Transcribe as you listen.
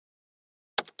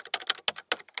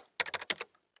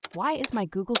Why is my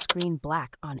Google screen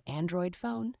black on Android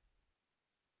phone?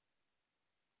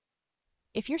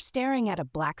 If you're staring at a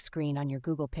black screen on your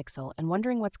Google Pixel and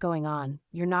wondering what's going on,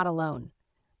 you're not alone.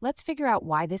 Let's figure out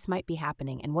why this might be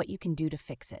happening and what you can do to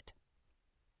fix it.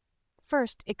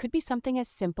 First, it could be something as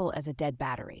simple as a dead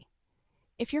battery.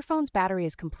 If your phone's battery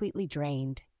is completely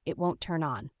drained, it won't turn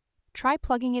on. Try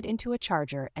plugging it into a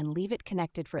charger and leave it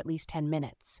connected for at least 10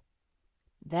 minutes.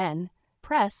 Then,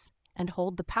 press and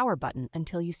hold the power button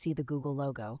until you see the Google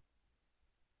logo.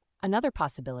 Another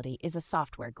possibility is a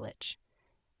software glitch.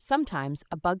 Sometimes,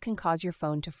 a bug can cause your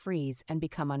phone to freeze and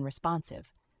become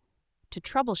unresponsive. To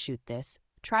troubleshoot this,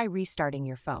 try restarting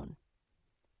your phone.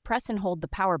 Press and hold the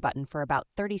power button for about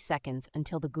 30 seconds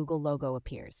until the Google logo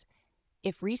appears.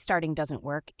 If restarting doesn't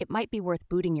work, it might be worth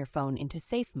booting your phone into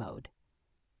safe mode.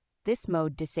 This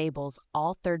mode disables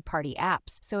all third-party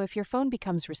apps, so if your phone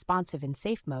becomes responsive in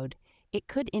safe mode, it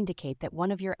could indicate that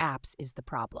one of your apps is the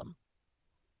problem.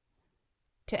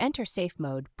 To enter safe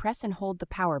mode, press and hold the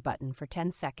power button for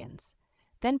 10 seconds.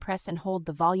 Then press and hold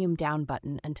the volume down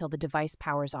button until the device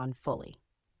powers on fully.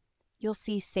 You'll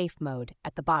see safe mode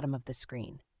at the bottom of the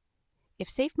screen. If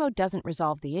safe mode doesn't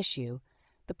resolve the issue,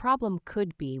 the problem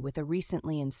could be with a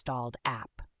recently installed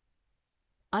app.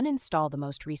 Uninstall the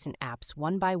most recent apps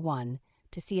one by one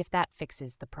to see if that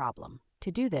fixes the problem.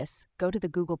 To do this, go to the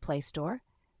Google Play Store,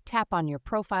 tap on your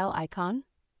profile icon,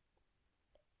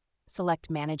 select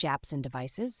Manage Apps and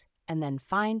Devices, and then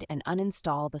find and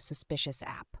uninstall the suspicious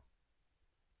app.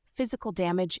 Physical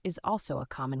damage is also a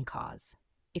common cause.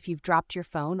 If you've dropped your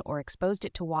phone or exposed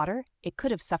it to water, it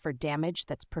could have suffered damage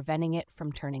that's preventing it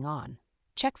from turning on.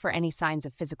 Check for any signs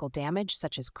of physical damage,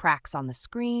 such as cracks on the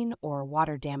screen or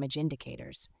water damage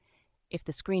indicators. If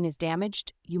the screen is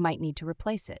damaged, you might need to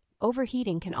replace it.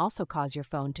 Overheating can also cause your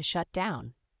phone to shut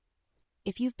down.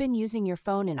 If you've been using your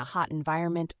phone in a hot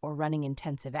environment or running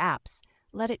intensive apps,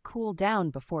 let it cool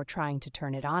down before trying to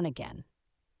turn it on again.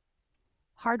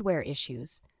 Hardware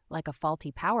issues, like a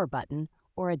faulty power button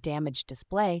or a damaged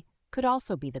display, could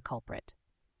also be the culprit.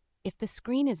 If the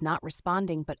screen is not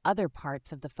responding but other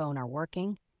parts of the phone are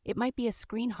working, it might be a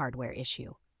screen hardware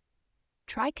issue.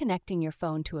 Try connecting your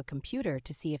phone to a computer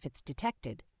to see if it's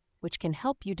detected, which can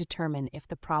help you determine if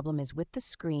the problem is with the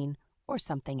screen or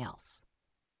something else.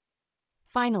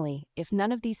 Finally, if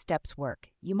none of these steps work,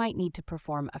 you might need to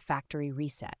perform a factory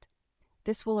reset.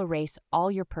 This will erase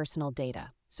all your personal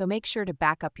data, so make sure to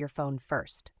back up your phone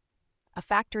first. A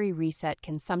factory reset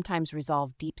can sometimes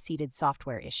resolve deep-seated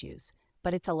software issues,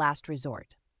 but it's a last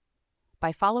resort.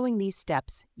 By following these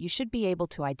steps, you should be able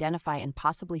to identify and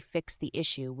possibly fix the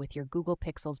issue with your Google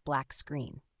Pixel's black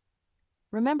screen.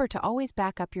 Remember to always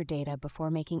back up your data before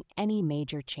making any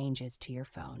major changes to your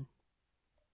phone.